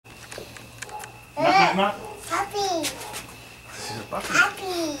Knock, knock, knock. Puppy. She's a puppy.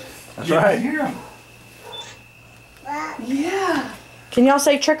 Puppy. That's Yeah, I right. hear him. Yeah. Can y'all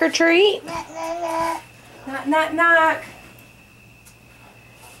say trick or treat? Knock, knock, knock. Knock, knock, knock.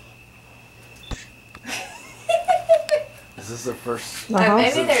 Is this their first? Uh-huh.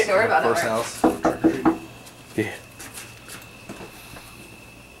 Maybe their doorbell don't First work. house. Trick or treat? Yeah.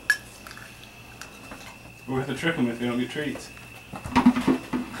 We have to trick them if they don't get treats.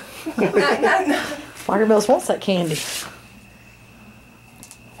 Knock, knock, knock. Margaret Mills wants that candy. She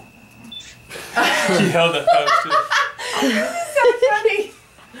held that post too. This is so funny.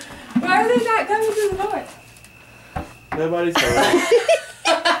 Why are they not coming to the door? Nobody's home.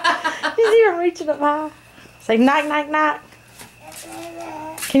 He's even reaching up high. Say knock, knock, knock.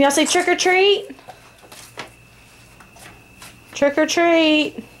 Can y'all say trick or treat? Trick or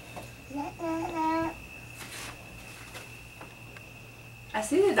treat. Knock, knock, knock. I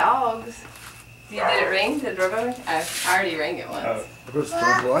see the dogs. Did it ring? Did the doorbell ring? I already rang it once. Oh. Where's the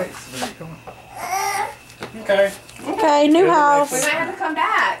lights? Where are you going? Okay. Okay, new house. We might have to come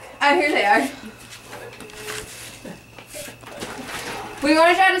back. Oh, here they are. We want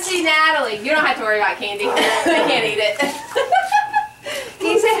to try to see Natalie. You don't have to worry about candy. They can't eat it. Can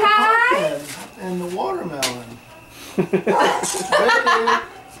you say hi? And the watermelon.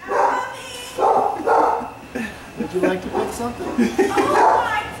 Would you like to pick something? Oh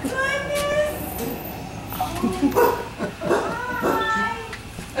my goodness.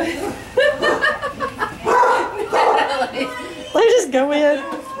 Natalie. Let's just go in.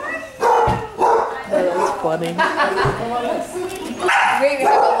 That was funny. We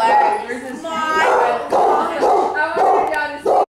have a ladder. We're just